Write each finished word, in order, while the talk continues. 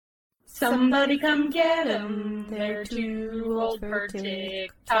Somebody come get 'em. They're too old for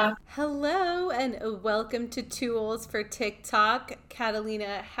TikTok. Hello and welcome to Two Olds for TikTok.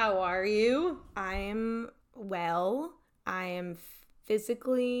 Catalina, how are you? I'm well. I am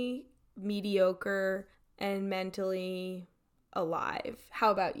physically mediocre and mentally alive.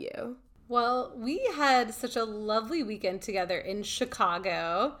 How about you? Well, we had such a lovely weekend together in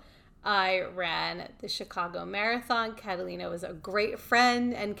Chicago. I ran the Chicago Marathon. Catalina was a great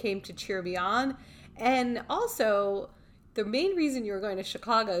friend and came to cheer me on. And also, the main reason you were going to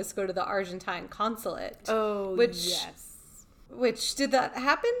Chicago is to go to the Argentine consulate. Oh, yes. Which, did that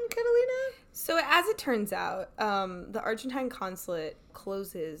happen, Catalina? So as it turns out, the Argentine consulate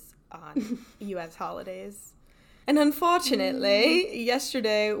closes on U.S. holidays. And unfortunately,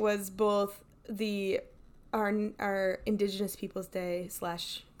 yesterday was both our Indigenous Peoples Day /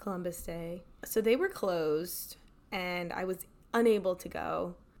 Columbus Day. So they were closed and I was unable to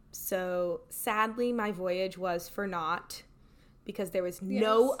go. So sadly, my voyage was for naught because there was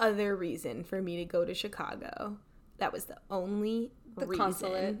no other reason for me to go to Chicago. That was the only reason.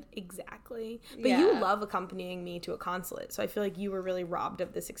 Consulate. Exactly. But you love accompanying me to a consulate. So I feel like you were really robbed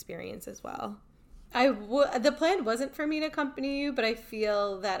of this experience as well. The plan wasn't for me to accompany you, but I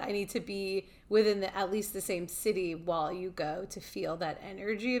feel that I need to be within at least the same city while you go to feel that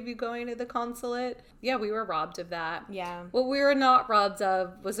energy of you going to the consulate. Yeah, we were robbed of that. Yeah. What we were not robbed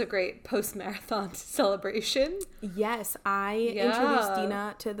of was a great post-marathon celebration. Yes, I introduced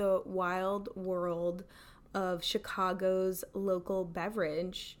Dina to the wild world of Chicago's local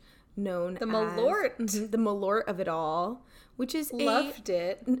beverage known the Malort. The Malort of it all, which is Loved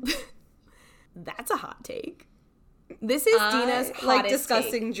it. That's a hot take. This is Dina's hottest like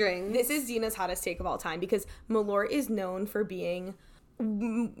discussing take. drinks. This is Dina's hottest take of all time because Malort is known for being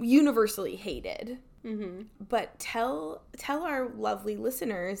universally hated. Mm-hmm. But tell our lovely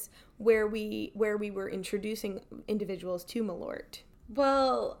listeners where we were introducing individuals to Malort.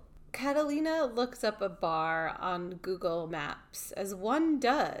 Well, Catalina looks up a bar on Google Maps, as one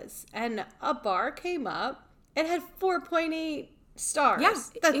does, and a bar came up. It had 4.8 stars. Yeah,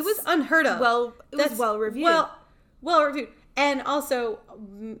 That's it was unheard of. Well, it was well reviewed. Well reviewed. And also,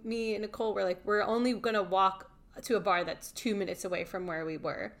 me and Nicole were like, we're only going to walk to a bar that's 2 minutes away from where we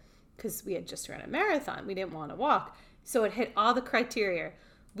were because we had just run a marathon. We didn't want to walk. So it hit all the criteria.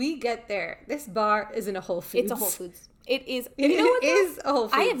 We get there. This bar isn't a Whole Foods. It's a Whole Foods. It is. It is a Whole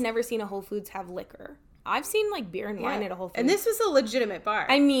Foods. I have never seen a Whole Foods have liquor. I've seen like beer and wine at a Whole Foods. And this was a legitimate bar.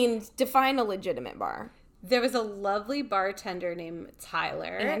 I mean, define a legitimate bar. There was a lovely bartender named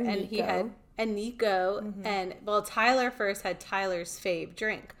Tyler, and he had Nico, mm-hmm. and Tyler first had Tyler's fave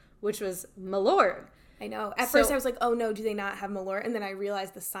drink, which was Malort. I know. At first I was like, oh no, do they not have Malort? And then I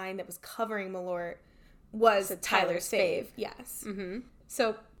realized the sign that was covering Malort was Tyler's fave. Yes. Mm-hmm.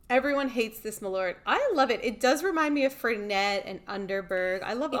 So everyone hates this Malort. I love it. It does remind me of Fernet and Underberg.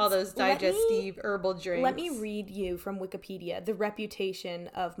 I love all those digestive herbal drinks. Let me read you from Wikipedia the reputation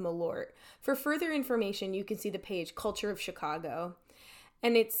of Malort. For further information, you can see the page Culture of Chicago.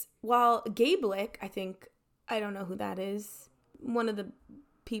 And it's, while Gablick, I don't know who that is, one of the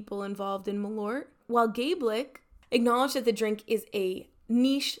people involved in Malort. While Gablick acknowledged that the drink is a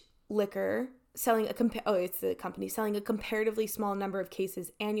niche liquor, it's the company selling a comparatively small number of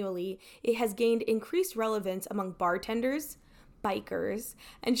cases annually, it has gained increased relevance among bartenders, bikers,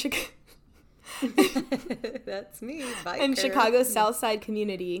 and that's me, biker. And Chicago's South Side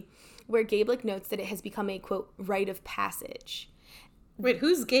community, where Gablick notes that it has become a, quote, rite of passage. Wait,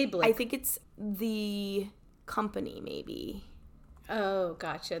 who's Gablick? I think it's the company, maybe. Oh,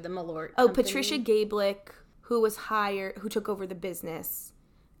 gotcha. The Malort company. Oh, Patricia Gablick, who took over the business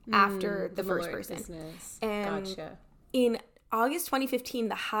after the first Malort person. Business. And gotcha. In August 2015,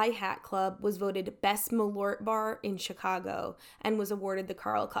 the Hi Hat Club was voted Best Malort Bar in Chicago and was awarded the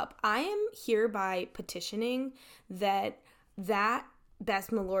Carl Cup. I am hereby petitioning that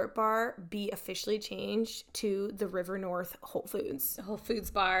Best Malort Bar be officially changed to the River North Whole Foods. Whole Foods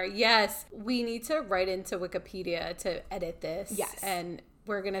Bar, yes. We need to write into Wikipedia to edit this. Yes. And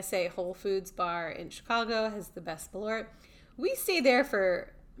we're going to say Whole Foods Bar in Chicago has the best Malort. We stayed there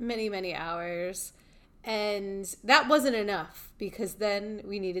for many, many hours. And that wasn't enough because then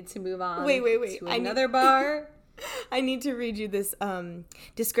we needed to move on to another bar. I need to read you this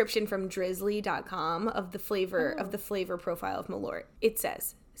description from drizzly.com of the flavor profile of Malort. It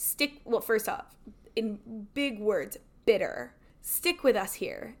says, first off, in big words, bitter. Stick with us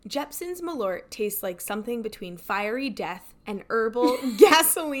here. Jeppson's Malort tastes like something between fiery death and herbal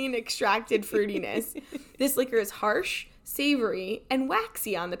gasoline extracted fruitiness. This liquor is harsh, savory, and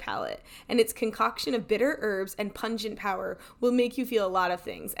waxy on the palate. And its concoction of bitter herbs and pungent power will make you feel a lot of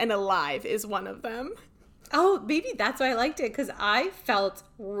things. And alive is one of them. Oh, maybe that's why I liked it, because I felt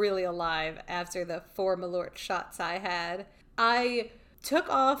really alive after the 4 Malort shots I had. I took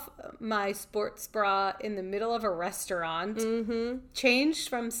off my sports bra in the middle of a restaurant, changed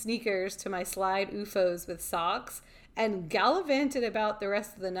from sneakers to my slide UFOs with socks, and gallivanted about the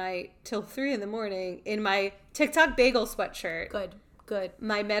rest of the night till 3 a.m. in my TikTok bagel sweatshirt. Good.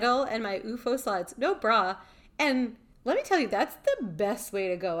 My medal and my UFO slides, no bra. And let me tell you, that's the best way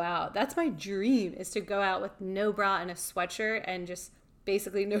to go out. That's my dream, is to go out with no bra and a sweatshirt and just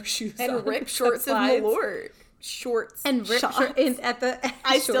basically no shoes and on. rip shorts of Malort. Shorts. And rip shorts at the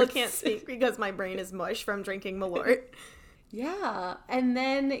I still can't speak because my brain is mush from drinking Malort. Yeah. And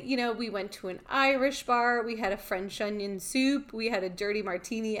then, we went to an Irish bar. We had a French onion soup. We had a dirty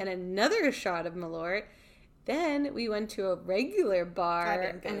martini and another shot of Malort. Then we went to a regular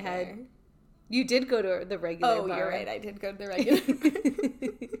bar and had... You did go to the regular bar. Oh, you're right. I did go to the regular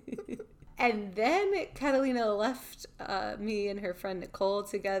And then Catalina left me and her friend Nicole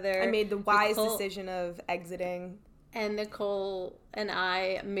together. I made the wise decision of exiting. And Nicole and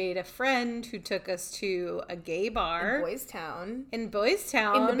I made a friend who took us to a gay bar. In Boys Town. In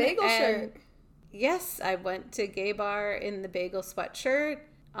the bagel shirt. Yes, I went to a gay bar in the bagel sweatshirt.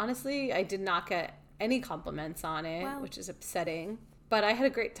 Honestly, I did not get any compliments on it, which is upsetting. But I had a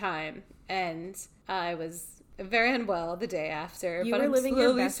great time. And I was very unwell the day after. But I'm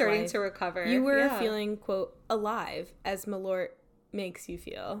slowly starting to recover. You were feeling, quote, alive, as Malort makes you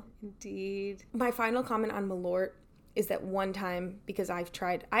feel. Indeed. My final comment on Malort is that one time, because I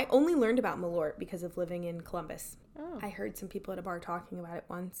only learned about Malort because of living in Columbus. Oh. I heard some people at a bar talking about it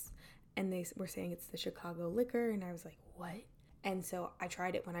once, and they were saying it's the Chicago liquor, and I was like, what? And so I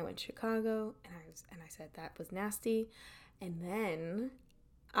tried it when I went to Chicago, and I said that was nasty. And then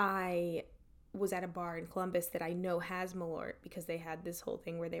I was at a bar in Columbus that I know has Malort, because they had this whole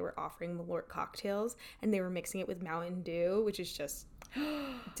thing where they were offering Malort cocktails, and they were mixing it with Mountain Dew, which is just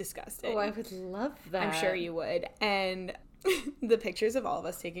disgusting. Oh, I would love that. I'm sure you would. And the pictures of all of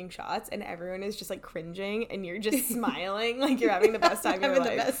us taking shots, and everyone is just like cringing, and you're just smiling like you're having the best time of your life.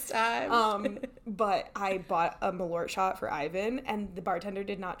 Having the best time. But I bought a Malort shot for Ivan, and the bartender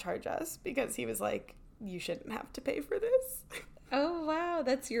did not charge us because he was like, you shouldn't have to pay for this. Oh, wow.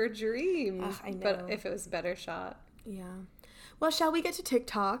 That's your dream. I know. But if it was a better shot. Yeah. Well, shall we get to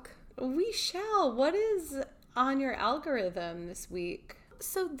TikTok? We shall. What is on your algorithm this week?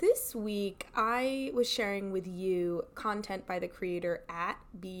 So this week, I was sharing with you content by the creator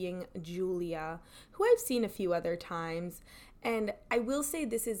 @BeingJulia, who I've seen a few other times. And I will say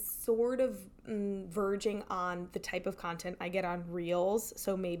this is sort of verging on the type of content I get on Reels,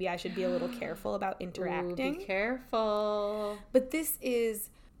 so maybe I should be a little careful about interacting. Ooh, be careful. But this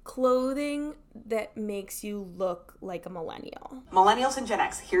is clothing that makes you look like a millennial. Millennials and Gen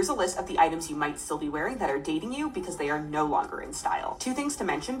X, here's a list of the items you might still be wearing that are dating you because they are no longer in style. 2 things to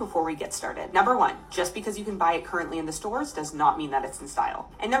mention before we get started. Number 1, just because you can buy it currently in the stores does not mean that it's in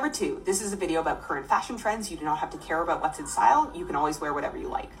style. And number 2, this is a video about current fashion trends. You do not have to care about what's in style. You can always wear whatever you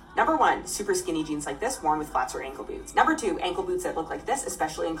like. Number 1, super skinny jeans like this worn with flats or ankle boots. Number 2, ankle boots that look like this,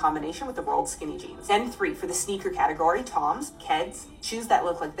 especially in combination with the rolled skinny jeans. Then 3, for the sneaker category, Toms, Keds, shoes that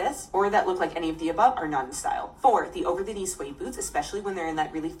look like this or that look like any of the above are not in style. 4, the over-the-knee suede boots, especially when they're in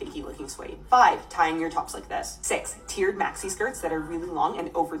that really fakey looking suede. 5, tying your tops like this. 6, tiered maxi skirts that are really long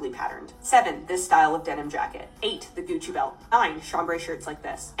and overly patterned. 7, this style of denim jacket. 8, the Gucci belt. 9, chambray shirts like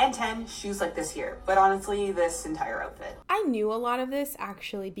this. And 10, shoes like this here. But honestly, this entire outfit. I knew a lot of this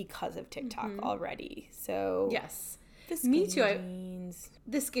actually because of TikTok already. So yes. Me too. Jeans.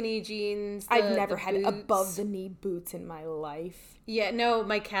 The skinny jeans. I've never had above the knee boots in my life. Yeah, no,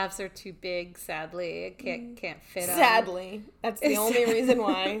 my calves are too big, sadly. I can't fit them. Sadly. That's the only reason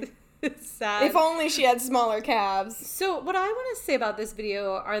why. Sad. If only she had smaller calves. So what I want to say about this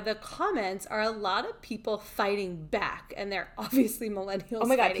video are the comments are a lot of people fighting back, and they're obviously millennials. Oh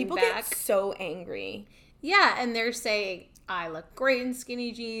my god, people back. get so angry. Yeah, and they're saying, I look great in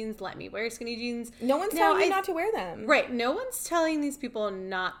skinny jeans. Let me wear skinny jeans. No one's telling you not to wear them. Right. No one's telling these people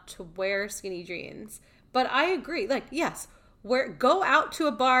not to wear skinny jeans. But I agree. Like, yes, go out to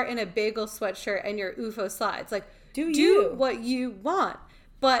a bar in a bagel sweatshirt and your UFO slides. Like, do what you want.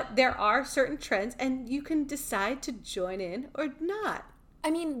 But there are certain trends, and you can decide to join in or not. I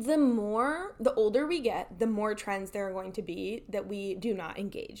mean, the older we get, the more trends there are going to be that we do not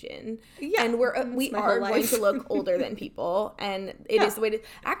engage in. Yeah. And we are going to look older than people. And it is the way to...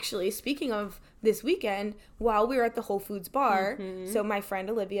 Actually, speaking of this weekend, while we were at the Whole Foods bar, so my friend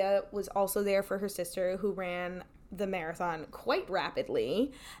Olivia was also there for her sister who ran the marathon quite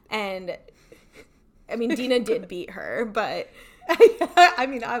rapidly. And I mean, Dina did beat her, but I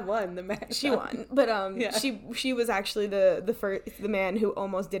mean, I won the marathon. she won. But she was actually the man who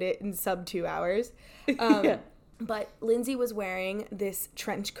almost did it in sub 2 hours. But Lindsay was wearing this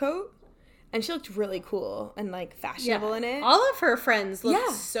trench coat, and she looked really cool and like fashionable in it. All of her friends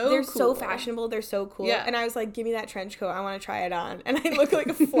look so they're cool. so fashionable. They're so cool. Yeah. And I was like, give me that trench coat. I want to try it on. And I look like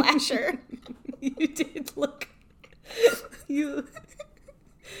a flasher. You did look. You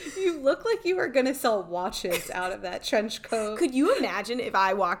look like you were gonna sell watches out of that trench coat. Could you imagine if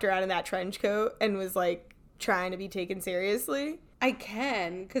I walked around in that trench coat and was like trying to be taken seriously? I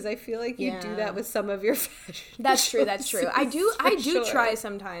can, because I feel like you do that with some of your fashion. That's true. That's true. I do try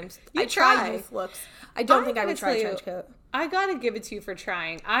sometimes. I try youth looks. I don't think I would try a trench coat. I gotta give it to you for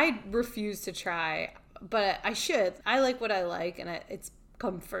trying. I refuse to try, but I should. I like what I like, and it's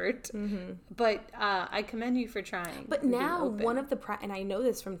comfort. Mm-hmm. But I commend you for trying. But now one of the and I know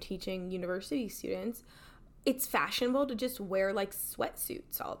this from teaching university students, it's fashionable to just wear like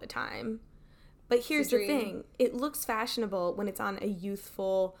sweatsuits all the time. But here's the thing. It looks fashionable when it's on a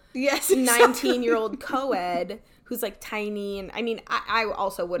youthful 19-year-old co-ed who's like tiny. And I mean, I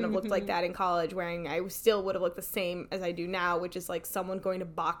also wouldn't have looked like that in college I still would have looked the same as I do now, which is like someone going to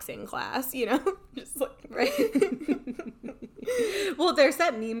boxing class, you know? Just like, right. Well, there's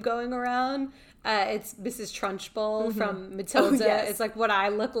that meme going around. It's Mrs. Trunchbull from Matilda. Oh, yes. It's like what I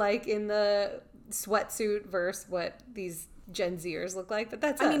look like in the sweatsuit versus what these Gen Zers look like, but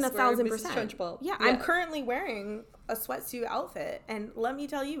that's I mean, us. 1,000%. Yeah, I'm currently wearing a sweatsuit outfit, and let me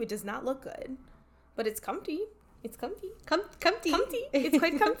tell you, it does not look good, but it's comfy. It's comfy. Comfy. It's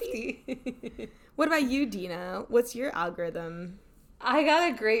quite comfy. What about you, Dina? What's your algorithm? I got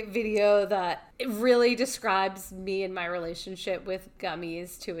a great video that it really describes me and my relationship with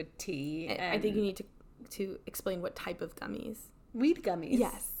gummies to a T. And I think you need to explain what type of gummies. Weed gummies.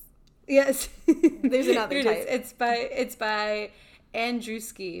 Yes. There's another type. It's by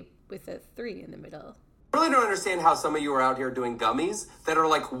Andrewski with a 3 in the middle. I really don't understand how some of you are out here doing gummies that are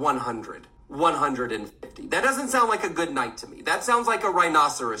like 100, 150. That doesn't sound like a good night to me. That sounds like a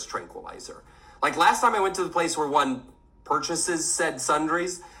rhinoceros tranquilizer. Like last time I went to the place where one purchases said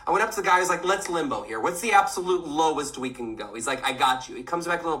sundries, I went up to the guy, I was like, let's limbo here. What's the absolute lowest we can go? He's like, I got you. He comes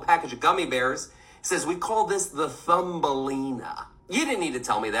back with a little package of gummy bears. He says, we call this the Thumbelina. You didn't need to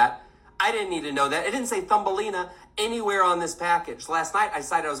tell me that. I didn't need to know that. It didn't say Thumbelina anywhere on this package. Last night, I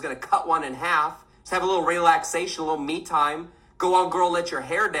decided I was going to cut one in half, just have a little relaxation, a little me time. Go on, girl, let your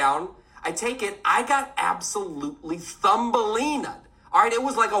hair down. I take it. I got absolutely Thumbelina. All right, it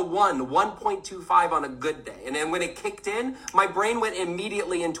was like a 1.25 on a good day. And then when it kicked in, my brain went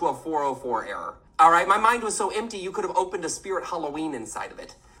immediately into a 404 error. All right, my mind was so empty, you could have opened a Spirit Halloween inside of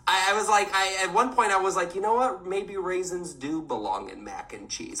it. I was like, at one point I was like, you know what? Maybe raisins do belong in mac and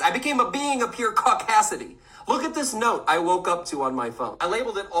cheese. I became a being of pure caucasity. Look at this note I woke up to on my phone. I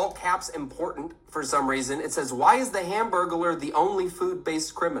labeled it all caps important for some reason. It says, why is the Hamburglar the only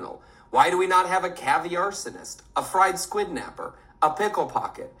food-based criminal? Why do we not have a caviar arsonist, a fried squid napper, a pickle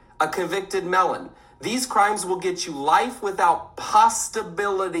pocket, a convicted melon? These crimes will get you life without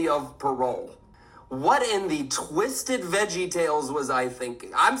possibility of parole. What in the twisted veggie tales was I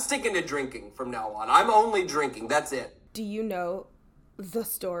thinking? I'm sticking to drinking from now on. I'm only drinking. That's it. Do you know the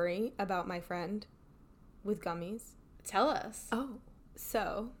story about my friend with gummies? Tell us. Oh,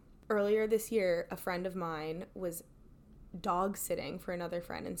 so earlier this year, a friend of mine was dog sitting for another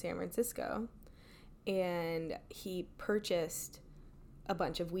friend in San Francisco, and he purchased a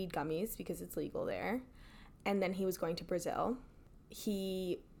bunch of weed gummies because it's legal there, and then he was going to Brazil.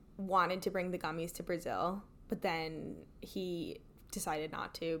 He wanted to bring the gummies to Brazil, but then he decided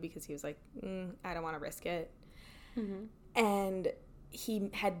not to because he was like, I don't want to risk it. Mm-hmm. And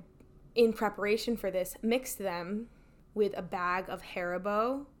he had, in preparation for this, mixed them with a bag of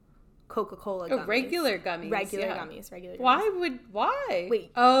Haribo Coca-Cola gummies. Regular gummies. Regular gummies. Why?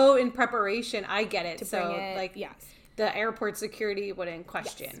 Wait. Oh, in preparation. I get it. To bring it, like, yes. The airport security wouldn't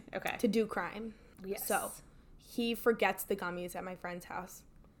question. Yes. Okay. To do crime. Yes. So he forgets the gummies at my friend's house.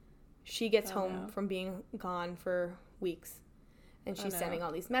 She gets home from being gone for weeks. And she's sending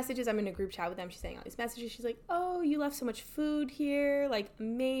all these messages. I'm in a group chat with them. She's sending all these messages. She's like, oh, you left so much food here. Like,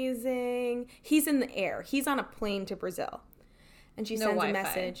 amazing. He's in the air. He's on a plane to Brazil. And she sends a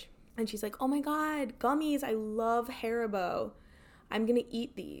message. And she's like, oh, my God, gummies. I love Haribo. I'm going to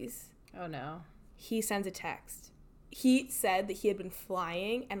eat these. Oh, no. He sends a text. He said that he had been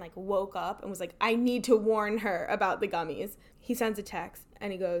flying and, like, woke up and was like, I need to warn her about the gummies. He sends a text.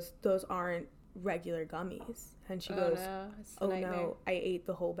 And he goes, those aren't regular gummies. And she goes, no, oh no, I ate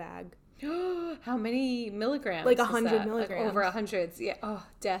the whole bag. How many milligrams? Like is 100 that? milligrams. Like over 100. Yeah. Oh,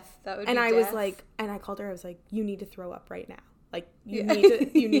 death. That would And be I death. was like, and I called her. I was like, you need to throw up right now. Like, you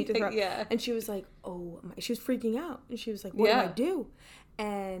need to throw up. Yeah. And she was like, oh my, she was freaking out. And she was like, what do I do?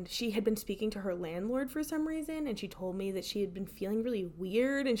 And she had been speaking to her landlord for some reason. And she told me that she had been feeling really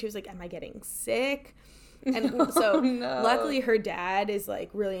weird. And she was like, am I getting sick? And luckily her dad is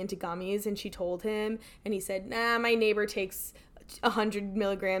like really into gummies, and she told him, and he said, nah, my neighbor takes 100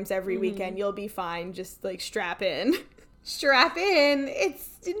 milligrams every weekend. You'll be fine. Just like strap in. Strap in.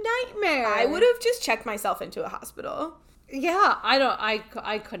 It's a nightmare. I would have just checked myself into a hospital. Yeah,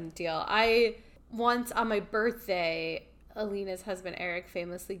 I couldn't deal. Once on my birthday, Alina's husband Eric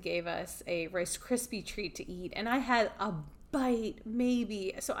famously gave us a Rice Krispie treat to eat, and I had a bite,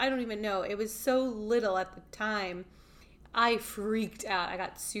 maybe. So I don't even know. It was so little at the time. I freaked out. I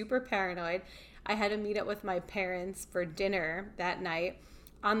got super paranoid. I had to meet up with my parents for dinner that night.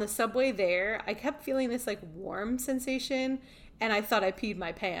 On the subway there, I kept feeling this like warm sensation, and I thought I peed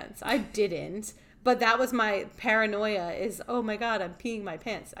my pants. I didn't, but that was my paranoia is, oh my God, I'm peeing my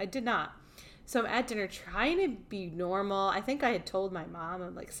pants. I did not. So I'm at dinner trying to be normal. I think I had told my mom,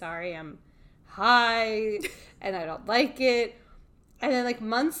 I'm like, sorry, I'm high and I don't like it. And then like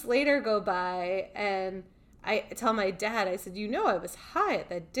months later go by, and I tell my dad, I said, I was high at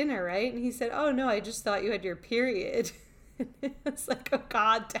that dinner, right? And he said, oh no, I just thought you had your period. It's like, oh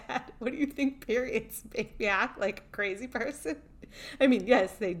God, Dad, what do you think periods make me act like a crazy person? I mean,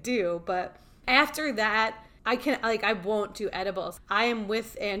 yes, they do, but after that, I won't do edibles. I am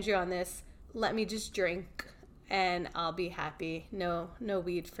with Andrew on this. Let me just drink and I'll be happy. No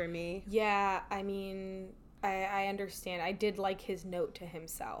weed for me. Yeah, I mean, I understand. I did like his note to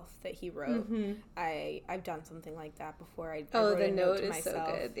himself that he wrote. Mm-hmm. I've done something like that before. I wrote the a note to is myself,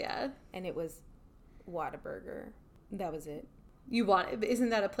 so good, yeah. And it was Whataburger. That was it. Isn't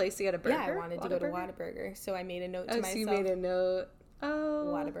that a place to get a burger? Yeah, I wanted to go to Whataburger, so I made a note to myself. So you made a note.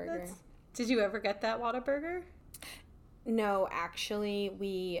 Oh, Whataburger. Did you ever get that Whataburger? No,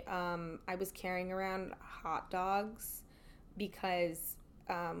 actually, I was carrying around hot dogs because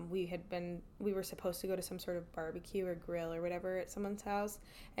we were supposed to go to some sort of barbecue or grill or whatever at someone's house,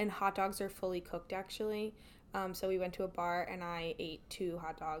 and hot dogs are fully cooked actually. So we went to a bar and I ate 2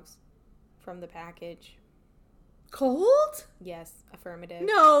 hot dogs from the package. Cold? Yes, affirmative.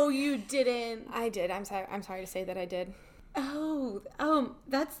 No, you didn't. I did. I'm sorry to say that I did. Oh,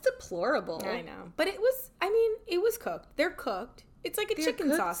 that's deplorable. I know. But it was cooked. They're cooked. It's like a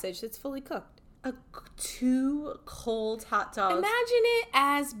chicken sausage that's fully cooked. 2 cold hot dogs. Imagine it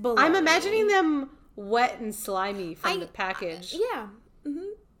as bologna. I'm imagining them wet and slimy from the package. Yeah.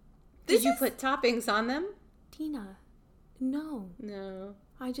 Mm-hmm. Did you put toppings on them? Tina, no.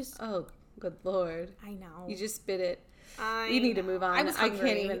 I just... Oh, good Lord. I know. You just spit it. We need to move on. I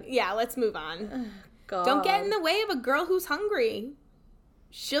can't even... Yeah, let's move on. God. Don't get in the way of a girl who's hungry.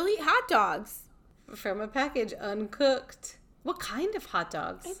 She'll eat hot dogs. From a package, uncooked. What kind of hot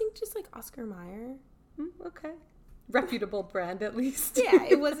dogs? I think just like Oscar Mayer. Okay. Reputable brand, at least. Yeah,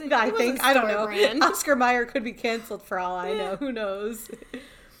 it wasn't. I don't know. Brand. Oscar Mayer could be canceled for all I know. Who knows?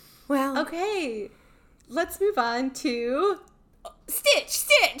 Well. Okay. Let's move on to...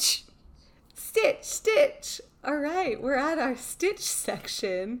 Stitch. All right, we're at our Stitch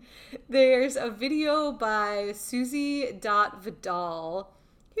section. There's a video by Susie.Vidal.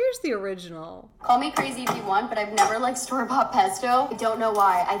 Here's the original. Call me crazy if you want, but I've never liked store-bought pesto. I don't know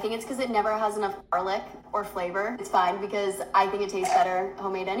why. I think it's because it never has enough garlic or flavor. It's fine because I think it tastes better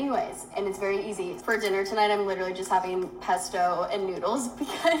homemade anyways, and it's very easy. For dinner tonight, I'm literally just having pesto and noodles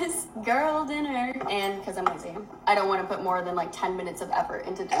because girl dinner, and because I'm lazy. I don't want to put more than like 10 minutes of effort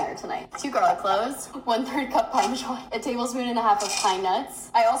into dinner tonight. 2 garlic cloves, 1/3 cup Parmesan, a tablespoon and a half of pine nuts.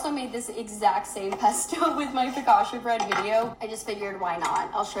 I also made this exact same pesto with my focaccia bread video. I just figured why not?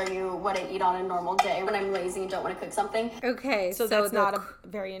 I'll show you what I eat on a normal day when I'm lazy and don't want to cook something. Okay, so that's not a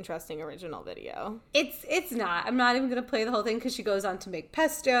very interesting original video. It's not. I'm not even going to play the whole thing because she goes on to make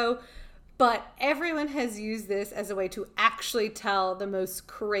pesto. But everyone has used this as a way to actually tell the most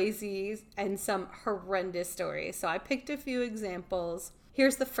crazy and some horrendous stories. So I picked a few examples.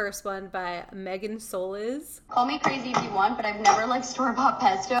 Here's the first one by Megan Solis. Call me crazy if you want, but I've never liked store-bought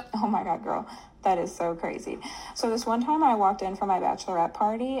pesto. Oh my God, girl. That is so crazy. So this one time I walked in for my bachelorette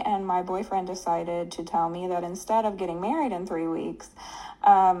party and my boyfriend decided to tell me that instead of getting married in 3 weeks,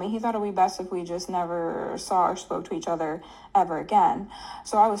 He thought it would be best if we just never saw or spoke to each other ever again.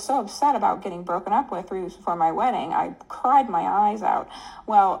 So I was so upset about getting broken up with 3 weeks before my wedding. I cried my eyes out.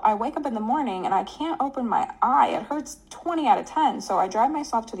 Well, I wake up in the morning and I can't open my eye. It hurts 20 out of 10. So I drive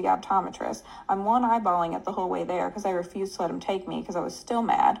myself to the optometrist. I'm one eyeballing it the whole way there because I refused to let him take me because I was still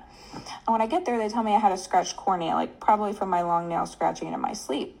mad. And when I get there, they tell me I had a scratched cornea, like probably from my long nail scratching in my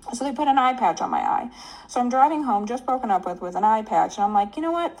sleep. So they put an eye patch on my eye. So I'm driving home, just broken up with an eye patch. And I'm like, you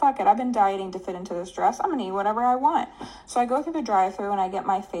know what? Fuck it. I've been dieting to fit into this dress. I'm going to eat whatever I want. So I go through the drive-thru and I get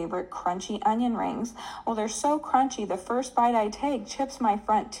my favorite crunchy onion rings. Well, they're so crunchy, the first bite I take chips my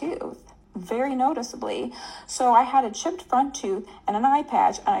front tooth very noticeably. So I had a chipped front tooth and an eye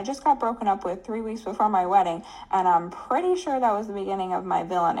patch, and I just got broken up with 3 weeks before my wedding, and I'm pretty sure that was the beginning of my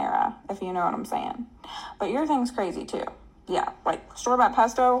villain era, if you know what I'm saying. But your thing's crazy too. Yeah, like store-bought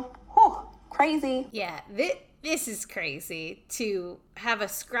pesto, whew, crazy. Yeah, this is crazy to have a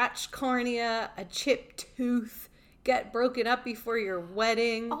scratched cornea, a chipped tooth, get broken up before your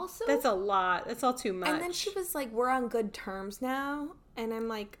wedding. Also, that's a lot. That's all too much. And then she was like, we're on good terms now. And I'm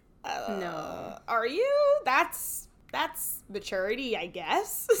like, no. Are you? That's maturity, I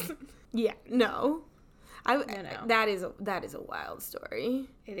guess. Yeah, no. No. That is a wild story.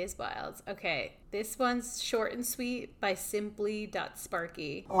 It is wild. Okay, this one's short and sweet by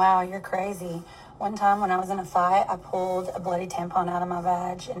simply.sparky. Wow, you're crazy. One time when I was in a fight, I pulled a bloody tampon out of my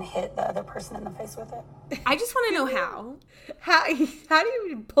vag and hit the other person in the face with it. I just want to know how. How do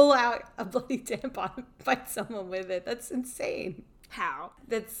you pull out a bloody tampon and fight someone with it? That's insane. How?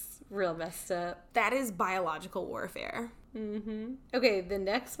 That's real messed up. That is biological warfare. Mm-hmm. Okay, the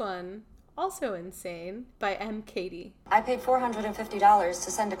next one, also insane, by M. Katie. I paid $450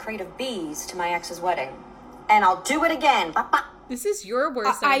 to send a crate of bees to my ex's wedding. And I'll do it again. This is your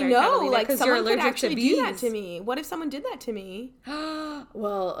worst I nightmare, know, Catalina, like someone could actually to bees. do that to me. What if someone did that to me?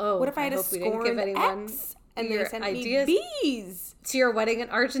 What if I had a scorned ex and they sent me bees to your wedding in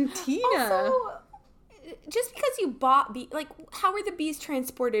Argentina? Also, just because you bought like, how were the bees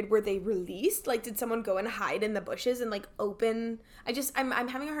transported? Were they released? Like, did someone go and hide in the bushes and like open? I'm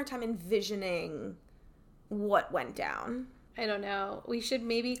having a hard time envisioning what went down. I don't know. We should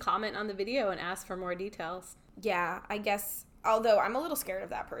maybe comment on the video and ask for more details. Yeah, I guess. Although I'm a little scared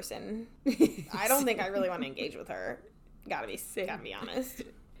of that person. I don't think I really want to engage with her. Gotta be honest.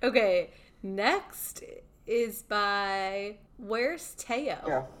 Okay, next is by Where's Teo?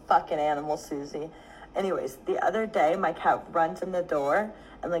 You're a fucking animal, Susie. Anyways, the other day, my cat runs in the door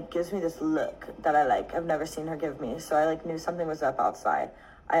and, like, gives me this look that I've never seen her give me. So I, like, knew something was up outside.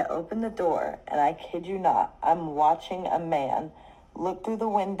 I opened the door, and I kid you not, I'm watching a man look through the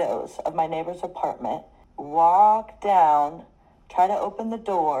windows of my neighbor's apartment, walk down, try to open the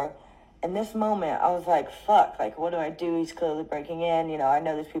door. In this moment, I was like, fuck, like, what do I do? He's clearly breaking in. You know, I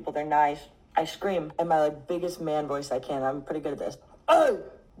know these people, they're nice. I scream in my, like, biggest man voice I can. I'm pretty good at this. Oh!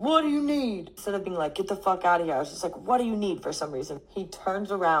 What do you need? Instead of being like, get the fuck out of here, I was just like, what do you need for some reason? He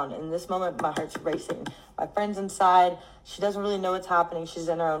turns around, and in this moment, my heart's racing. My friend's inside. She doesn't really know what's happening. She's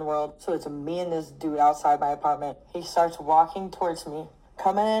in her own world. So it's me and this dude outside my apartment. He starts walking towards me.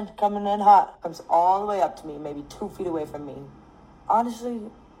 Coming in hot. Comes all the way up to me, maybe 2 feet away from me. Honestly,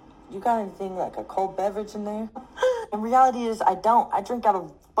 you got anything like a cold beverage in there? In reality is I don't. I drink out of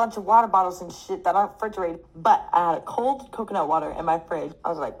a bunch of water bottles and shit that aren't refrigerated. But I had a cold coconut water in my fridge. I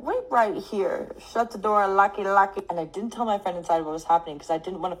was like, wait right here. Shut the door, lock it. And I didn't tell my friend inside what was happening because I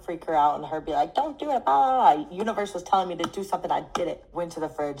didn't want to freak her out and her be like, don't do it. Blah, blah, blah. Universe was telling me to do something. I did it. Went to the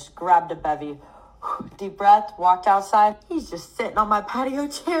fridge, grabbed a bevy. Deep breath, walked outside. He's just sitting on my patio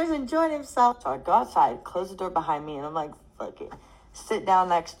chairs enjoying himself. So I go outside, close the door behind me, and I'm like, fuck it. Sit down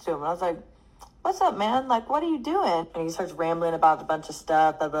next to him. And I was like, what's up, man? Like, what are you doing? And he starts rambling about a bunch of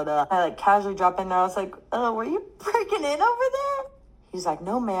stuff, blah, blah, blah. I, like, casually drop in there. I was like, oh, were you breaking in over there? He's like,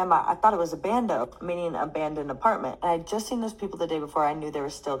 no, ma'am, I thought it was a bando, meaning an abandoned apartment. And I'd just seen those people the day before. I knew they were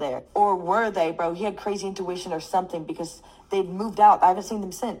still there. Or were they, bro? He had crazy intuition or something because they'd moved out. I haven't seen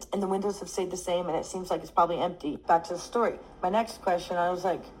them since. And the windows have stayed the same, and it seems like it's probably empty. Back to the story. My next question, I was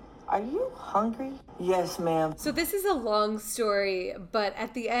like, are you hungry? Yes, ma'am. So this is a long story, but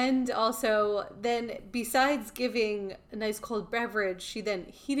at the end also, then besides giving a nice cold beverage, she then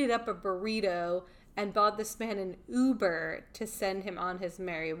heated up a burrito and bought this man an Uber to send him on his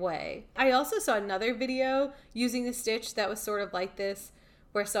merry way. I also saw another video using a stitch that was sort of like this,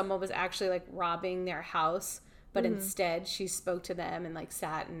 where someone was actually like robbing their house, but instead she spoke to them and like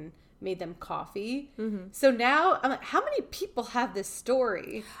sat and made them coffee. So now I'm like, how many people have this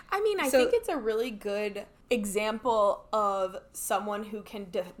story? I mean, I think it's a really good example of someone who can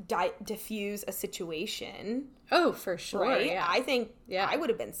diffuse a situation. Oh, for sure. Right? Yeah. I think I would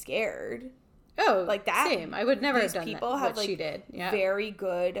have been scared. Oh, like that. Same. I would never have done people that, have what she did. Yeah. very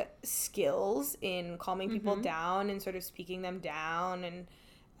good skills in calming people down and sort of speaking them down. And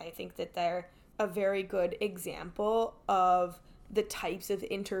I think that they're a very good example of the types of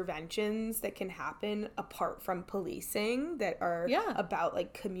interventions that can happen apart from policing that are about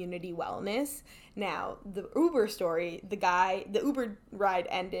like community wellness. Now, the Uber story, the Uber ride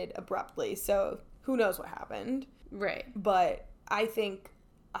ended abruptly, so who knows what happened. Right. But I think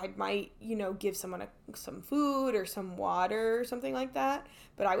I might, give someone some food or some water or something like that.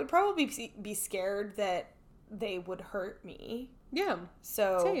 But I would probably be scared that they would hurt me. Yeah.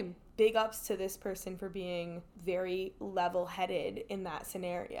 So same. Big ups to this person for being very level-headed in that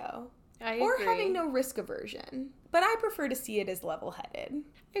scenario. I or agree. having no risk aversion. But I prefer to see it as level-headed.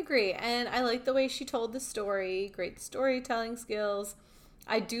 I agree. And I like the way she told the story. Great storytelling skills.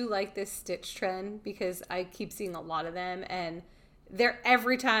 I do like this Stitch trend because I keep seeing a lot of them, and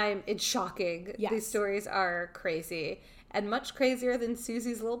every time it's shocking. Yes. These stories are crazy and much crazier than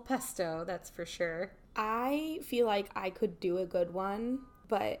Susie's little pesto, that's for sure. I feel like I could do a good one,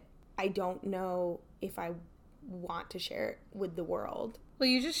 but I don't know if I want to share it with the world. Well,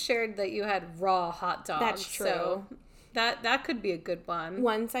 you just shared that you had raw hot dogs. That's true. So that could be a good one.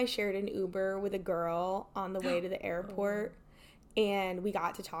 Once I shared an Uber with a girl on the way to the airport, and we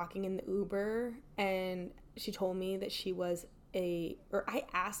got to talking in the Uber, and she told me that she was I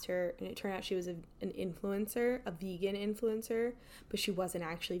asked her, and it turned out she was an influencer, a vegan influencer, but she wasn't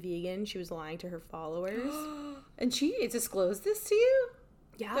actually vegan. She was lying to her followers. And she disclosed this to you?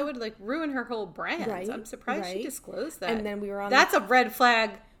 Yeah. That would ruin her whole brand. Right, I'm surprised she disclosed that. And then we were on That's a red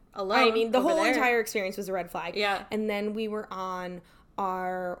flag alone. I mean, the whole entire experience was a red flag. Yeah. And then we were on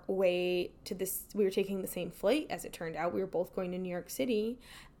our way to we were taking the same flight, as it turned out. We were both going to New York City,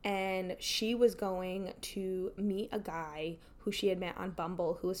 and she was going to meet a guy who she had met on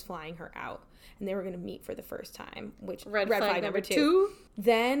Bumble who was flying her out, and they were going to meet for the first time, which red flag number 2.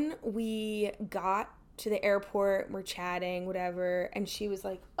 Then we got to the airport, we're chatting, whatever, and she was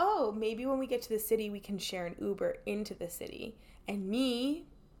like, oh, maybe when we get to the city we can share an Uber into the city. And me,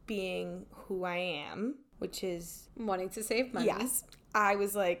 being who I am, which is wanting to save money. Yes. I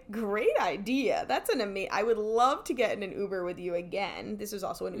was like, great idea. That's an amazing. I would love to get in an Uber with you again. This was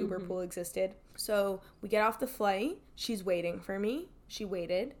also when Uber pool existed. So we get off the flight. She's waiting for me. She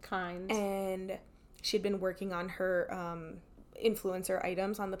waited. Kind. And she'd been working on her influencer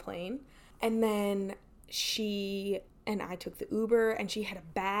items on the plane. And then she and I took the Uber, and she had a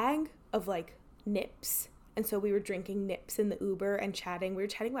bag of nips. And so we were drinking nips in the Uber and chatting. We were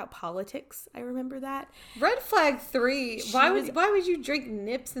chatting about politics. I remember that. Red flag 3. Why would you drink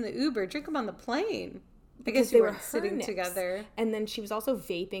nips in the Uber? Drink them on the plane. I guess you were sitting nips together. And then she was also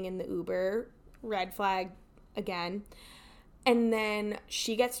vaping in the Uber. Red flag again. And then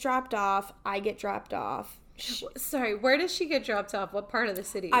she gets dropped off. I get dropped off. Sorry, where does she get dropped off? What part of the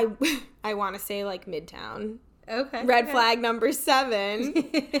city? I want to say Midtown. Okay. Red flag number 7.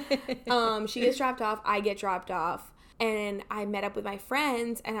 She gets dropped off. I get dropped off. And I met up with my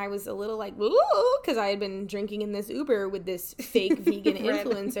friends, and I was a little ooh, because I had been drinking in this Uber with this fake vegan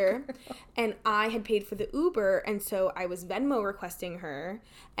influencer. And I had paid for the Uber, and so I was Venmo requesting her.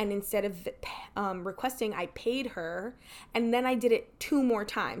 And instead of requesting, I paid her. And then I did it 2 more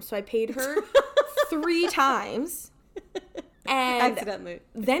times. So I paid her 3 times. And accidentally.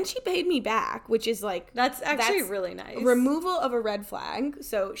 Then she paid me back, which is that's actually really nice. Removal of a red flag.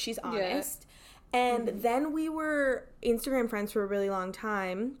 So she's honest. Yeah. And then we were Instagram friends for a really long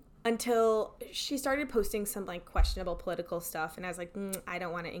time until she started posting some questionable political stuff, and I was like, I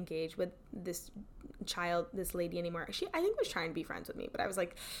don't want to engage with this lady anymore. She, I think, was trying to be friends with me, but I was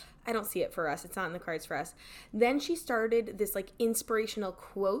like, I don't see it for us. It's not in the cards for us. Then she started this inspirational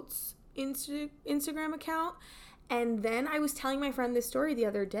quotes Instagram account. And then I was telling my friend this story the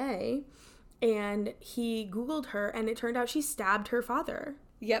other day, and he Googled her, and it turned out she stabbed her father.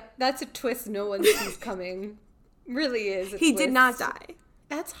 Yep, that's a twist no one sees coming. Really is a He twist. Did not die.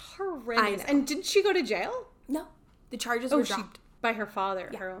 That's horrendous. And didn't she go to jail? No. The charges were dropped. By her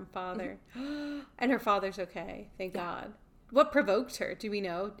father, her own father. And her father's okay, thank God. What provoked her? Do we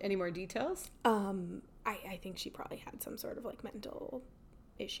know any more details? I think she probably had some sort of mental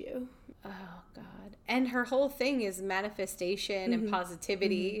issue. Oh God. And her whole thing is manifestation and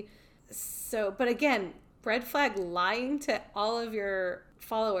positivity. So, but again, red flag, lying to all of your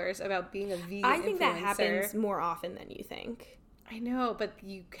followers about being a vegan I think influencer. that happens more often than you think. I know, but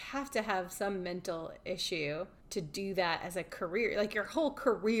you have to have some mental issue to do that as a career. Like, your whole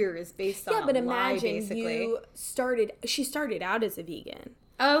career is based on but a lie, imagine basically. she started out as a vegan.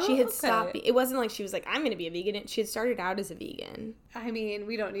 Oh, she had okay. stopped. It wasn't like she was like, I'm going to be a vegan. She had started out as a vegan. I mean,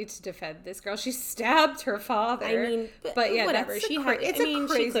 we don't need to defend this girl. She stabbed her father. I mean, but yeah, whatever. It's she a clearly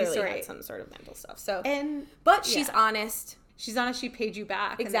crazy story. had some sort of mental stuff. So, but she's honest. She's honest. She paid you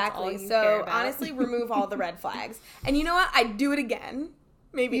back. Exactly. And that's all you care about. Honestly, remove all the red flags. And you know what? I'd do it again.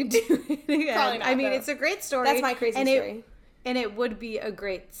 Maybe you do it again. Probably not, I mean, though. it's a great story. That's my crazy story. And it would be a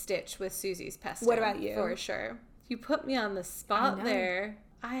great stitch with Susie's pesto. What about you? For sure. You put me on the spot there.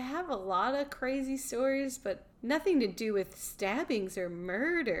 I have a lot of crazy stories, but nothing to do with stabbings or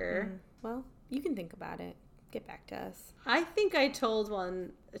murder. Well, you can think about it. Get back to us. I think I told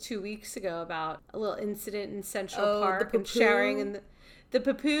one 2 weeks ago about a little incident in Central Park the and showering in the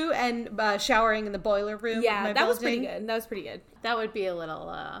poo and showering in the boiler room. Yeah, of my that was building. pretty good. That was pretty good. That would be a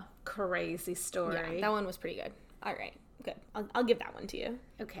little crazy story. Yeah, that one was pretty good. All right, good. I'll give that one to you.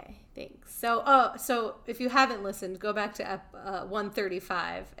 Okay, thanks. So if you haven't listened, go back to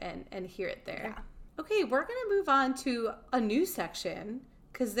 135 and hear it there. Yeah. Okay, we're gonna move on to a new section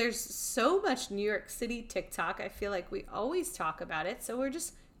because there's so much New York City TikTok. I feel like we always talk about it, so we're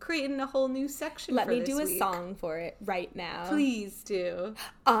just creating a whole new section. Let for me this do a week. song for it right now. Please do.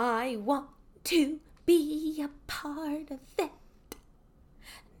 I want to be a part of it.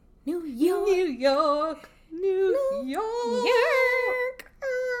 New York. New York. New York.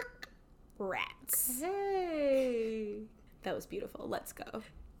 Rats. Hey. That was beautiful. Let's go.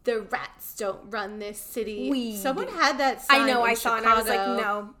 The rats don't run this city. Someone do. had that sign. I know. I Chicago. saw it. And I was like,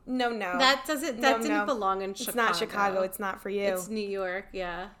 no. That didn't belong in Chicago. It's not Chicago. It's not for you. It's New York.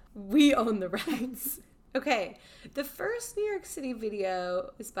 Yeah, we own the rats. Okay, the first New York City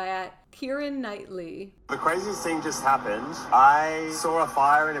video is by Kieran Knightley. The craziest thing just happened. I saw a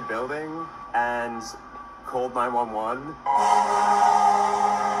fire in a building and called 911.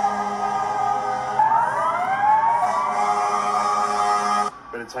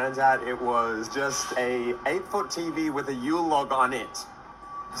 But it turns out it was just a 8-foot TV with a Yule log on it.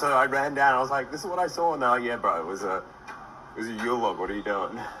 So I ran down. I was like, "This is what I saw." No, yeah, bro, it was a Yule log. What are you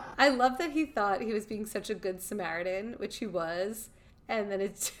doing? I love that he thought he was being such a good Samaritan, which he was, and then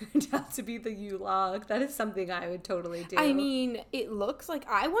it turned out to be the Yule log. That is something I would totally do. I mean, it looks like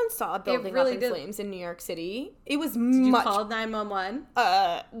I once saw a building really up in flames in New York City. It was Did you call 911?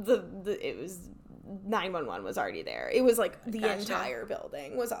 It was 911 was already there. It was like the entire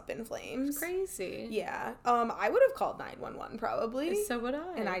building was up in flames. It's crazy. Yeah. I would have called 911 probably. So would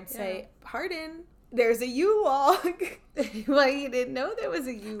I. And I'd say, "Pardon, there's a Yule log." Well, you didn't know there was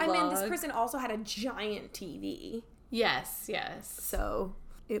a Yule log. I mean, this person also had a giant TV. Yes. So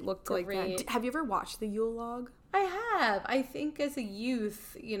it looked like that. Have you ever watched the Yule log? I have. I think as a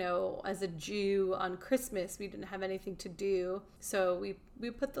youth, as a Jew on Christmas, we didn't have anything to do. So we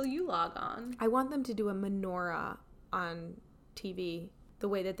put the Yule log on. I want them to do a menorah on TV the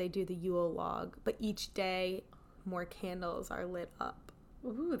way that they do the Yule log. But each day, more candles are lit up.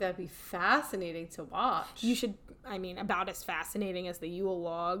 Ooh, that'd be fascinating to watch. You should, about as fascinating as the Yule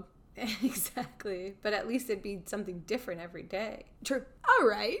log. Exactly. But at least it'd be something different every day. True. All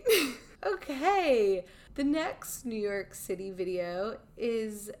right. Okay. The next New York City video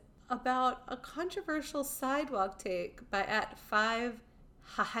is about a controversial sidewalk take by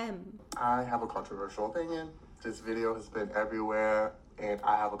 @5hahem. I have a controversial opinion. This video has been everywhere, and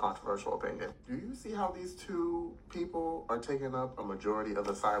I have a controversial opinion. Do you see how these two people are taking up a majority of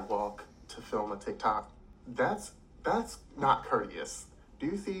the sidewalk to film a TikTok? That's not courteous. Do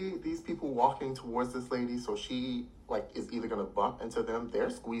you see these people walking towards this lady so she is either going to bump into them?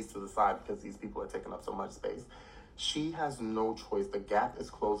 They're squeezed to the side because these people are taking up so much space. She has no choice. The gap is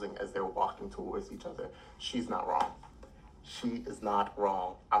closing as they're walking towards each other. She's not wrong. She is not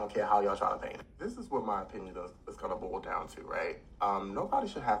wrong. I don't care how y'all try to paint it. This is what my opinion is going to boil down to, right? Nobody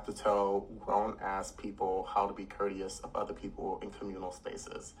should have to tell grown-ass people how to be courteous of other people in communal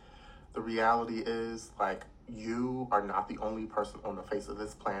spaces. The reality is, you are not the only person on the face of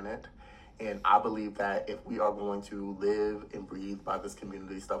this planet. And I believe that if we are going to live and breathe by this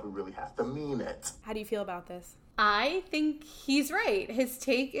community stuff, we really have to mean it. How do you feel about this? I think he's right. His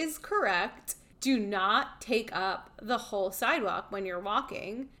take is correct. Do not take up the whole sidewalk when you're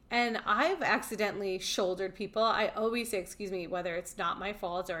walking. And I've accidentally shouldered people. I always say, excuse me, whether it's not my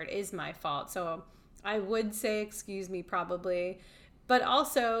fault or it is my fault. So I would say, excuse me, probably. But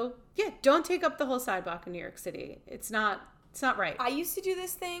also, don't take up the whole sidewalk in New York City. It's not right. I used to do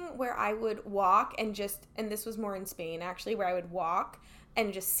this thing where I would walk and this was more in Spain actually, where I would walk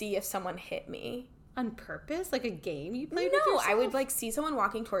and just see if someone hit me. on purpose? Like a game you played with No, yourself? I would like see someone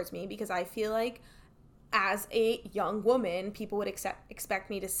walking towards me because I feel like as a young woman, people would expect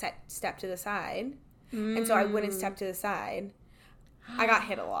me to step to the side. And so I wouldn't step to the side. I got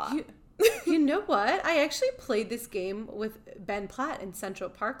hit a lot. You know what? I actually played this game with Ben Platt in Central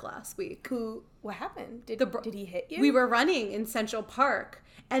Park last week. What happened? Did he hit you? We were running in Central Park.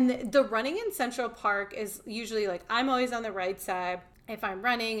 And the running in Central Park is usually like, I'm always on the right side. If I'm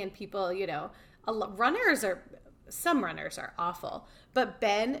running and people, you know, some runners are awful. But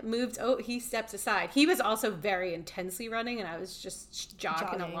Ben he stepped aside. He was also very intensely running and I was just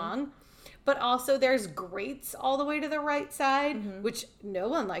jogging along. But also there's grates all the way to the right side, which no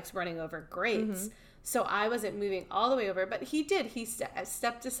one likes running over grates. So I wasn't moving all the way over, but he did. He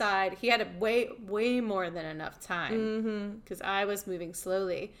stepped aside. He had way more than enough time because I was moving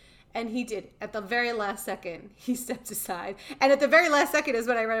slowly. And he did. At the very last second, he stepped aside. And at the very last second is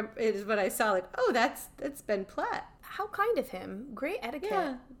when I saw, like, oh, that's Ben Platt. How kind of him. Great etiquette.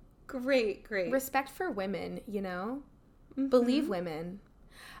 Yeah. Great. Respect for women, you know? Believe women.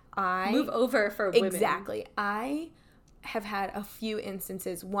 Move over for women. Exactly. I have had a few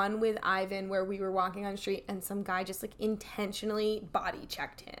instances. One with Ivan where we were walking on the street and some guy just like intentionally body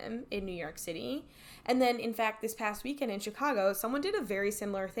checked him in New York City. And then in fact this past weekend in Chicago, someone did a very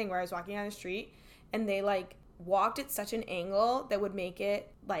similar thing where I was walking on the street and they like walked at such an angle that would make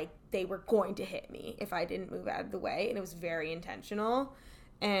it like they were going to hit me if I didn't move out of the way, and it was very intentional.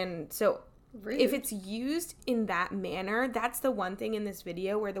 And so rude. If it's used in that manner, that's the one thing in this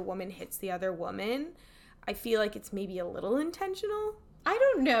video where the woman hits the other woman. I feel like it's maybe a little intentional. I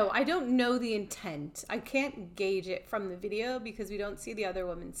don't know. I don't know the intent. I can't gauge it from the video because we don't see the other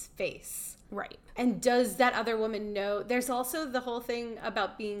woman's face. Right. And does that other woman know? There's also the whole thing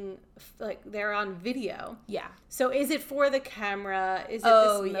about being, like, they're on video. Yeah. So is it for the camera? Is it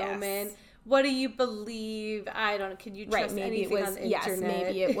this moment? Yes. What do you believe? I don't know. Can you trust anything on the internet? Yes,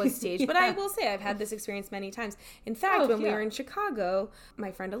 maybe it was staged. But I will say I've had this experience many times. In fact, when we were in Chicago,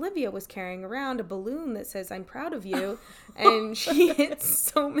 my friend Olivia was carrying around a balloon that says, "I'm proud of you." And she hit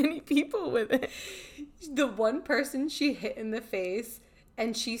so many people with it. The one person she hit in the face,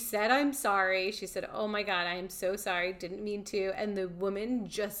 and she said, "I'm sorry." She said, "Oh my God, I am so sorry. Didn't mean to." And the woman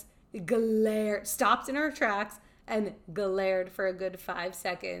just stopped in her tracks and glared for a good 5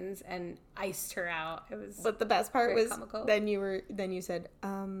 seconds and iced her out. It was, but the best part was comical. Then you said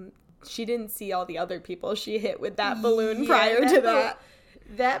she didn't see all the other people she hit with that balloon prior to that.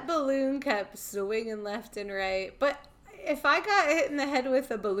 That balloon kept swinging left and right. But if I got hit in the head with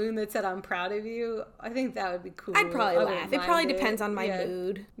a balloon that said "I'm proud of you," I think that would be cool. I'd probably laugh. It probably depends on my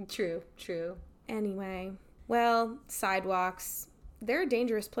mood. True. Anyway, well, sidewalks, they're a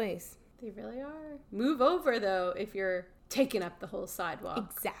dangerous place. They really are. Move over, though, if you're taking up the whole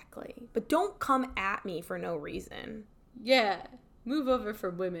sidewalk. Exactly. But don't come at me for no reason. Yeah. Move over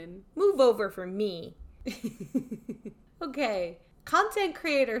for women. Move over for me. Okay. Content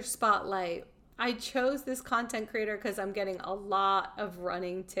creator spotlight. I chose this content creator because I'm getting a lot of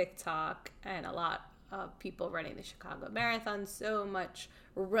running TikTok and a lot of people running the Chicago Marathon. So much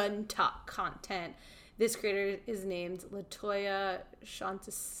run talk content. This creator is named Latoya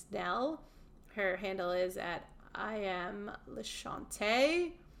Chantisnell. Her handle is at I am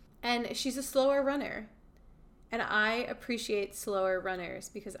Lachante. And she's a slower runner. And I appreciate slower runners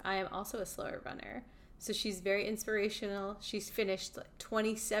because I am also a slower runner. So she's very inspirational. She's finished like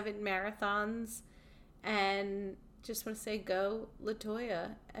 27 marathons. And just want to say go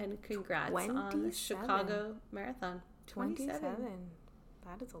Latoya. And congrats on the Chicago Marathon. 27.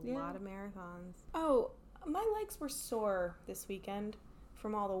 That is a lot of marathons. Oh, my legs were sore this weekend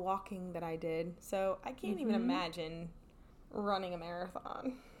from all the walking that I did. So I can't even imagine running a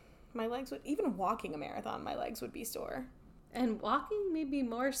marathon. Even walking a marathon, my legs would be sore. And walking maybe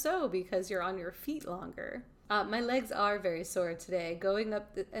more so because you're on your feet longer. My legs are very sore today. Going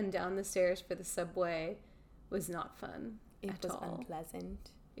up and down the stairs for the subway was not fun at all. It was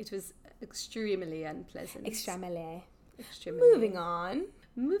unpleasant. It was extremely unpleasant. Extremely.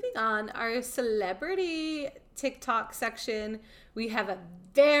 Moving on, our celebrity TikTok section. We have a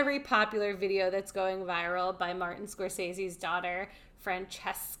very popular video that's going viral by Martin Scorsese's daughter,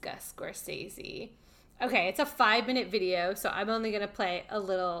 Francesca Scorsese. Okay, it's a 5-minute video, so I'm only going to play a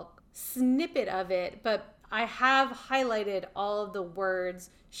little snippet of it, but I have highlighted all of the words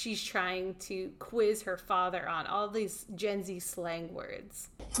she's trying to quiz her father on, all these Gen Z slang words.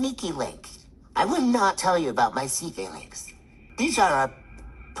 Sneaky link. I would not tell you about my sea feelings. These are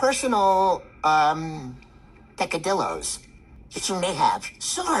personal, peccadillos that you may have,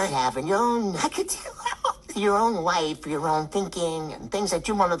 sort of have in your own. I could tell. your own life, your own thinking, and things that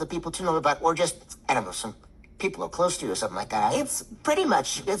you want other people to know about, or just, I don't know, some people are close to you or something like that. It's pretty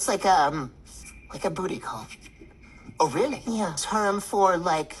much, it's like a booty call. Oh, really? Yeah. Term for,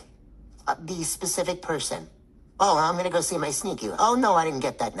 like, the specific person. Oh, I'm gonna go see my sneaky. Oh, no, I didn't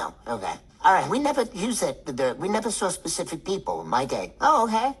get that, no. Okay. All right, we never use it. We never saw specific people in my day. Oh,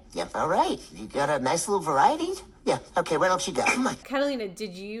 okay. Yeah, all right. You got a nice little variety? Yeah, okay, what else you got? Come on. Catalina,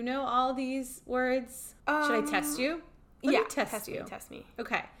 did you know all these words? Should I test you? Let me test you. Test me.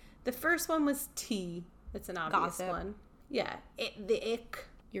 Okay. The first one was T. That's an obvious Gossip. one. Yeah. The ick.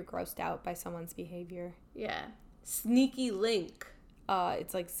 You're grossed out by someone's behavior. Yeah. Sneaky link.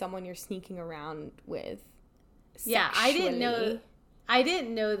 It's like someone you're sneaking around with. Yeah, I didn't know. Sexually. I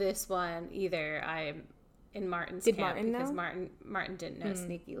didn't know this one either. I'm in Martin's Did camp Martin because know? Martin didn't know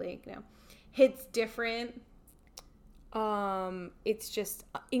sneaky link. No, hits different, It's just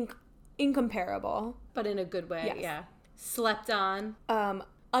incomparable, but in a good way. Yes. Yeah, slept on.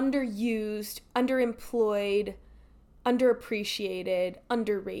 Underused, underemployed, underappreciated,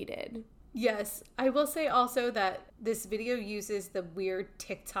 underrated. Yes, I will say also that this video uses the weird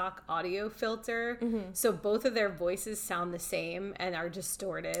TikTok audio filter, so both of their voices sound the same and are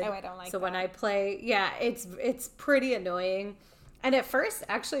distorted. Oh, I don't like so that. when I play, yeah, it's pretty annoying. And at first,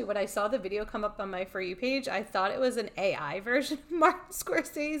 actually, when I saw the video come up on my For You page, I thought it was an AI version of Martin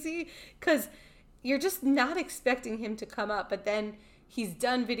Scorsese, because you're just not expecting him to come up. But then he's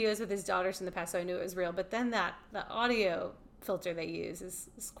done videos with his daughters in the past, so I knew it was real. But then the audio filter they use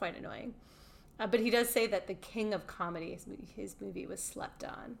is quite annoying. But he does say that the king of comedy, his movie was slept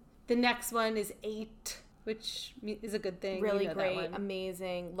on. The next one is 8, which is a good thing. Really You know that great, one.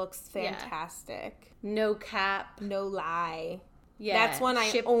 amazing, looks fantastic. No cap. No lie. Yeah. That's one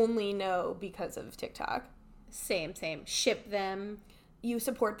I only know because of TikTok. Same. Ship them. You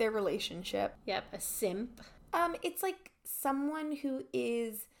support their relationship. Yep, a simp. It's like someone who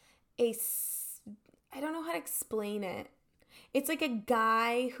is I don't know how to explain it. It's like a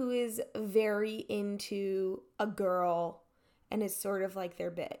guy who is very into a girl and is sort of like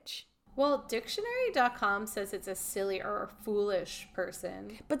their bitch. Well, dictionary.com says it's a silly or a foolish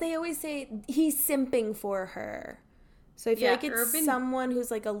person. But they always say he's simping for her. So I feel like it's someone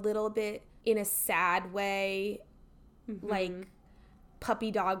who's like a little bit in a sad way, like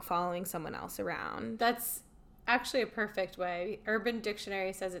puppy dog following someone else around. That's actually a perfect way. Urban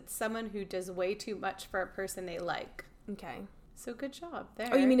Dictionary says it's someone who does way too much for a person they like. Okay. So good job there.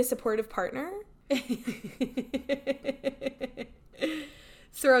 Oh, you mean a supportive partner?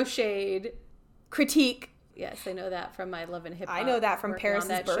 Throw shade. Critique. Yes, I know that from my Love and Hip Hop. I know that from Paris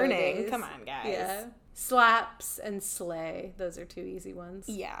is Burning. Come on, guys. Yeah. Slaps and slay. Those are 2 easy ones.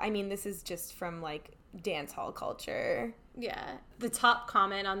 Yeah, I mean, this is just from, like, dance hall culture. Yeah. The top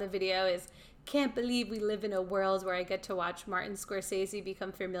comment on the video is, can't believe we live in a world where I get to watch Martin Scorsese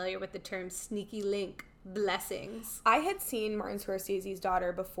become familiar with the term sneaky link. Blessings. I had seen Martin Scorsese's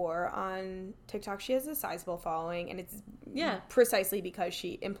daughter before on TikTok. She has a sizable following, and it's precisely because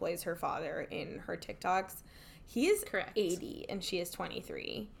she employs her father in her TikToks. He is 80 and she is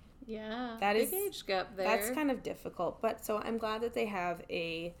 23. Yeah, that big is age gap there. That's kind of difficult, but so I'm glad that they have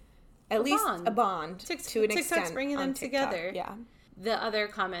a bond to an extent. TikTok's bringing them together. Yeah. The other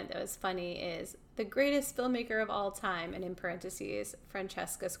comment that was funny is the greatest filmmaker of all time, and in parentheses,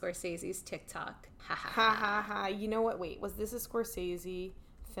 Francesca Scorsese's TikTok. Ha ha ha ha ha. You know what? Wait, was this a Scorsese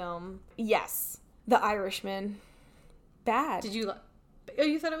film? Yes, The Irishman. Bad. Did you? Oh,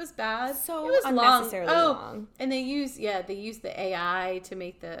 you thought it was bad? So it was unnecessarily long. And they use the AI to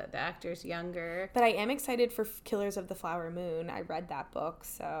make the actors younger. But I am excited for Killers of the Flower Moon. I read that book,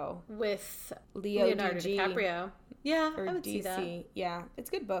 so with Leonardo DiCaprio. Yeah, or I would DC. see that. Yeah, it's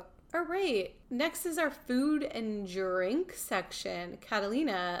a good book. All right. Next is our food and drink section.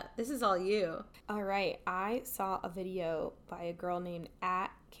 Catalina, this is all you. All right. I saw a video by a girl named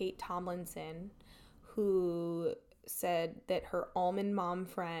 @Kate Tomlinson who said that her almond mom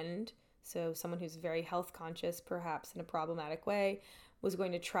friend, so someone who's very health conscious, perhaps in a problematic way, was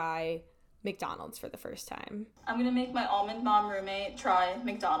going to try McDonald's for the first time. I'm going to make my almond mom roommate try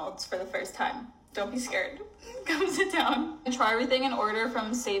McDonald's for the first time. Don't be scared. Come sit down. And try everything in order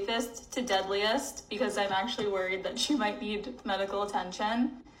from safest to deadliest because I'm actually worried that she might need medical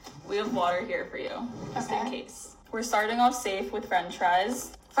attention. We have water here for you, just in case. We're starting off safe with French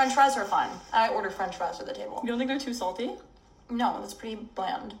fries. French fries are fine. I ordered French fries for the table. You don't think they're too salty? No, that's pretty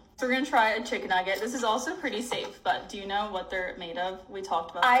bland. So we're gonna try a chicken nugget. This is also pretty safe, but do you know what they're made of? We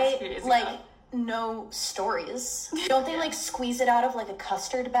talked about this a few days ago. No stories. Don't they squeeze it out of a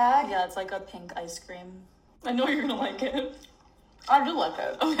custard bag? Yeah, it's like a pink ice cream. I know you're gonna like it. I do like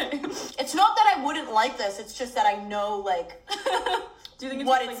it. Okay. It's not that I wouldn't like this, it's just that I know, like, do you think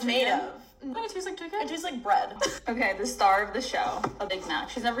what it's it's made chicken? of. Oh, it tastes like chicken? It tastes like bread. Okay, the star of the show, a Big Mac.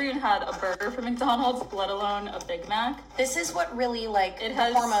 She's never even had a burger from McDonald's, let alone a Big Mac. This is what really, like, It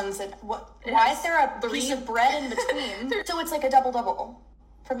has hormones and why is there a piece of bread in between? So it's like a double-double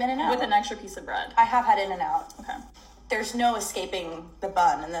from In-N-Out. With an extra piece of bread. I have had In-N-Out. Okay. There's no escaping the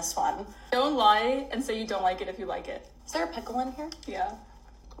bun in this one. Don't lie and say you don't like it if you like it. Is there a pickle in here? Yeah.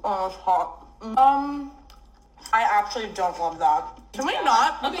 Oh, it's hot. I actually don't love that. Can we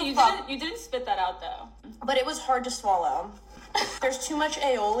not? Okay, you didn't spit that out though. But it was hard to swallow. There's too much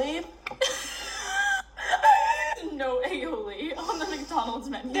aioli. No aioli on the McDonald's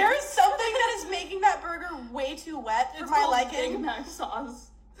menu. There is something that is making that burger way too wet for my liking. Big Mac sauce.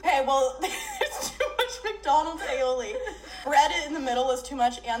 Okay, well, there's too much McDonald's aioli. Bread in the middle is too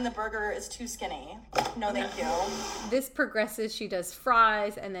much, and the burger is too skinny. No, thank you. This progresses. She does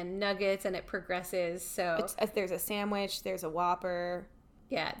fries and then nuggets, and it progresses. So there's a sandwich, there's a Whopper.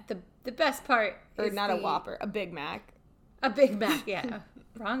 Yeah, the best part Or is not a Whopper, a Big Mac. A Big Mac, yeah.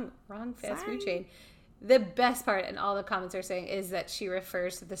 wrong fast food chain. The best part, and all the comments are saying, is that she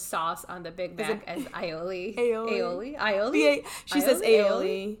refers to the sauce on the Big Mac as aioli. Aioli? She says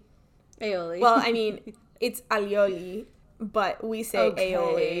aioli. Aioli. Well, I mean, it's alioli, but we say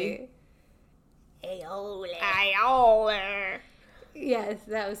aioli. Aioli. Yes,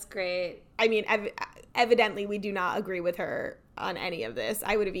 that was great. I mean, evidently we do not agree with her on any of this.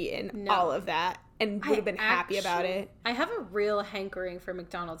 I would have eaten all of that and would have been happy about it. I have a real hankering for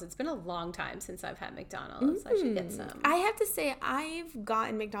McDonald's. It's been a long time since I've had McDonald's. I should get some. I have to say, I've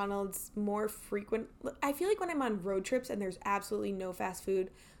gotten McDonald's more frequent. I feel like when I'm on road trips and there's absolutely no fast food,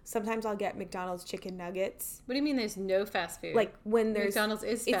 sometimes I'll get McDonald's chicken nuggets. What do you mean there's no fast food? Like when there's McDonald's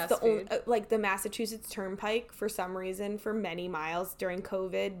is fast food. Like the Massachusetts Turnpike, for some reason, for many miles during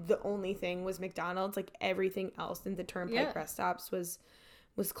COVID, the only thing was McDonald's. Like everything else in the Turnpike rest stops was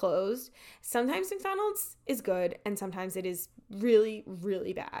closed. Sometimes McDonald's is good and sometimes it is really,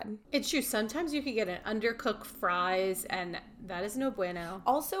 really bad. It's true. Sometimes you can get an undercooked fries and that is no bueno.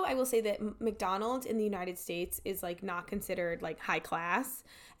 Also, I will say that McDonald's in the United States is like not considered like high class,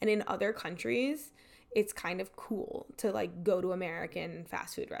 and in other countries it's kind of cool to like go to American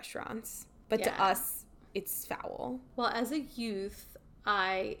fast food restaurants. But to us, it's foul. Well, as a youth,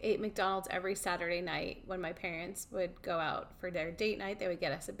 I ate McDonald's every Saturday night when my parents would go out for their date night. They would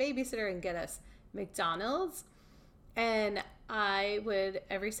get us a babysitter and get us McDonald's. And I would,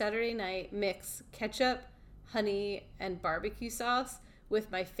 every Saturday night, mix ketchup, honey, and barbecue sauce with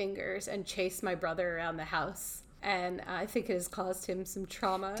my fingers and chase my brother around the house. And I think it has caused him some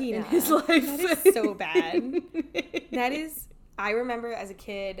trauma in his life. That is so bad. I remember as a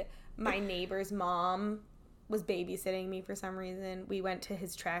kid, my neighbor's mom was babysitting me for some reason. We went to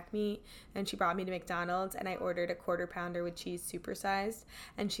his track meet and she brought me to McDonald's and I ordered a quarter pounder with cheese supersized,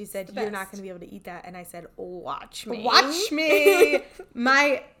 and she said, "You're not going to be able to eat that." And I said, "Watch me." Watch me.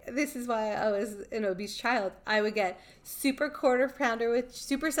 This is why I was an obese child. I would get quarter pounder with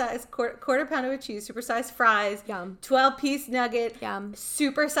cheese, supersized fries, 12-piece nugget,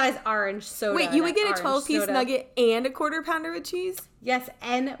 supersized orange soda. Wait, you would get a 12-piece nugget and a quarter pounder with cheese? Yes,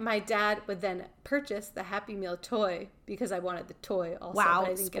 and my dad would then purchase the Happy Meal toy because I wanted the toy also. Wow,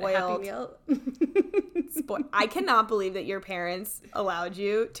 but I didn't get a Happy Meal. I cannot believe that your parents allowed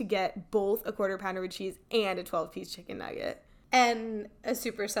you to get both a quarter pounder with cheese and a 12-piece chicken nugget. And a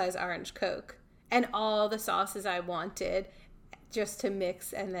supersized orange Coke. And all the sauces I wanted just to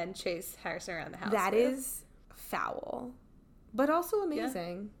mix and then chase Harrison around the house. That is foul, but also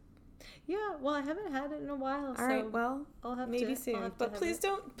amazing. Yeah, well, I haven't had it in a while. All right, well, I'll have maybe to, soon. But please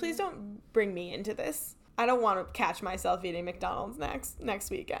don't bring me into this. I don't want to catch myself eating McDonald's next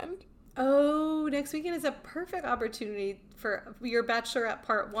weekend. Oh, next weekend is a perfect opportunity for your Bachelorette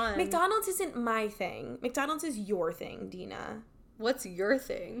Part 1. McDonald's isn't my thing. McDonald's is your thing, Dina. What's your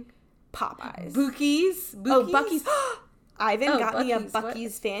thing? Popeyes. Buc-ee's? Oh, Buc-ee's. Ivan got me a Buc-ee's.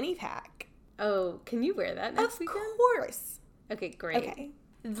 Buc-ee's fanny pack. Oh, can you wear that next weekend? Of course. Okay, great. Okay.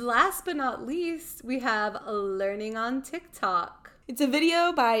 Last but not least, we have Learning on TikTok. It's a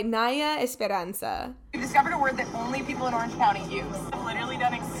video by Naya Esperanza. We discovered a word that only people in Orange County use. I've literally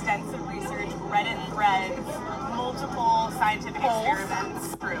done extensive research, Reddit threads, multiple scientific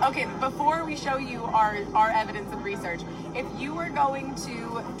experiments. Okay, before we show you our evidence of research, if you were going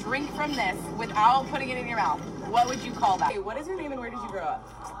to drink from this without putting it in your mouth, what would you call that? Okay, what is your name and where did you grow up?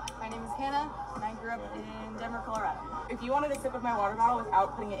 My name is Hannah, and I grew up in Denver, Colorado. If you wanted a sip of my water bottle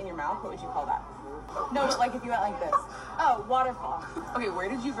without putting it in your mouth, what would you call that? No, but like if you went like this. Oh, waterfall. Okay, where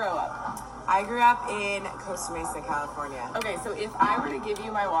did you grow up? I grew up in Costa Mesa, California. Okay, so if I were to give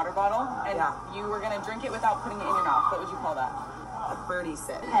you my water bottle and you were gonna drink it without putting it in your mouth, what would you call that? A birdie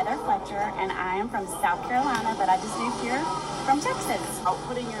sip. Heather Fletcher, and I am from South Carolina, but I just moved here from Texas. Without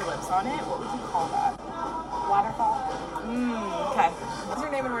putting your lips on it, what would you call that? Waterfall. Okay. What's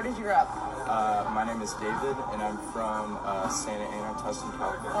your name and where did you grow up? My name is David, and I'm from Santa Ana, Tustin,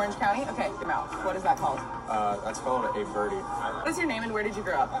 California. Orange County? Okay, your mouth. What is that called? That's called a birdie. What is your name and where did you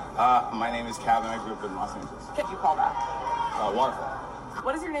grow up? My name is Calvin. I grew up in Los Angeles. What did you call that? Waterfall.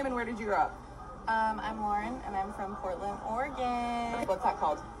 What is your name and where did you grow up? I'm Lauren, and I'm from Portland, Oregon. What's that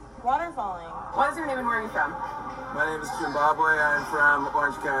called? Waterfalling. What is your name and where are you from? My name is Zimbabwe. I'm from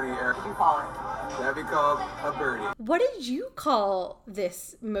Orange County. What did you call it? That'd be called a birdie. What did you call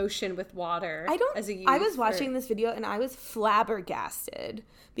this motion with water? As a youth, I was watching this video and I was flabbergasted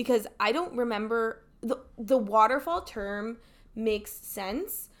because I don't remember the waterfall term makes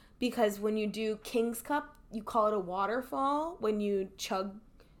sense because when you do King's Cup, you call it a waterfall when you chug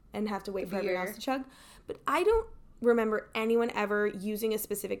and have to wait for everyone else to chug. But I don't remember anyone ever using a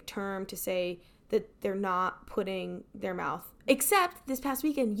specific term to say that they're not putting their mouth. Except this past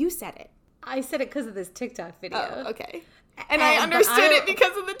weekend, you said it. I said it because of this TikTok video. Oh, okay. And I understood it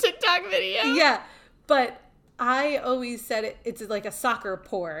because of the TikTok video. Yeah, but I always said it. It's like a soccer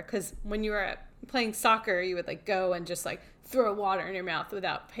pour because when you were playing soccer, you would like go and just like throw water in your mouth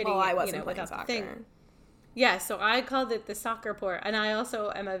without hitting. Well, I it, wasn't playing without soccer. the thing. Yeah, so I called it the soccer pour, and I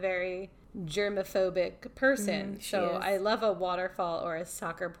also am a very germophobic person. So I love a waterfall or a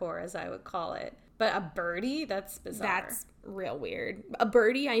soccer pour, as I would call it. But a birdie, that's bizarre. That's real weird. A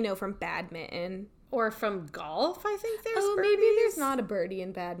birdie I know from badminton. Or from golf, I think there's maybe birdies. there's not a birdie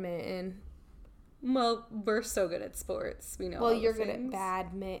in badminton. Well, we're so good at sports. We know Well, all you're the good at things.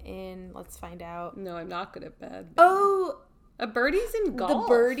 badminton. Let's find out. No, I'm not good at badminton. Oh! A birdie's in golf. The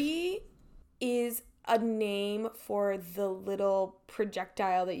birdie is a name for the little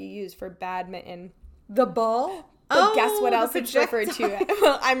projectile that you use for badminton. The ball? But guess what else it's referred to?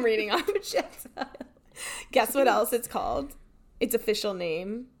 Well, I'm reading off projectile. Guess what else it's called? Its official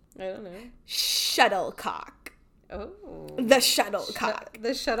name. I don't know. Shuttlecock. Oh. The shuttlecock.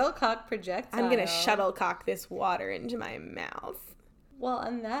 The shuttlecock projectile. I'm going to shuttlecock this water into my mouth. Well,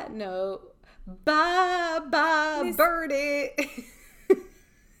 on that note, bye-bye, birdie.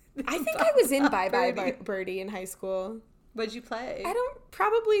 I think I was in Bye-Bye Birdie in high school. What'd you play? I don't,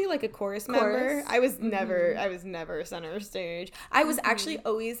 probably like a chorus member. I was never center stage. I was actually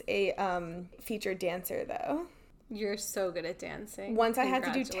always a featured dancer though. You're so good at dancing. Once I had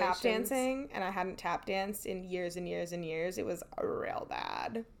to do tap dancing and I hadn't tap danced in years and years and years. It was real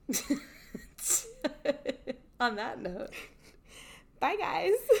bad. On that note. Bye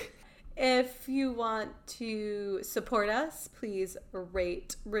guys. If you want to support us, please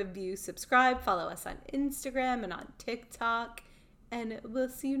rate, review, subscribe, follow us on Instagram and on TikTok, and we'll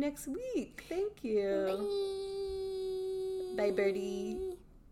see you next week. Thank you. Bye. Bye, birdie.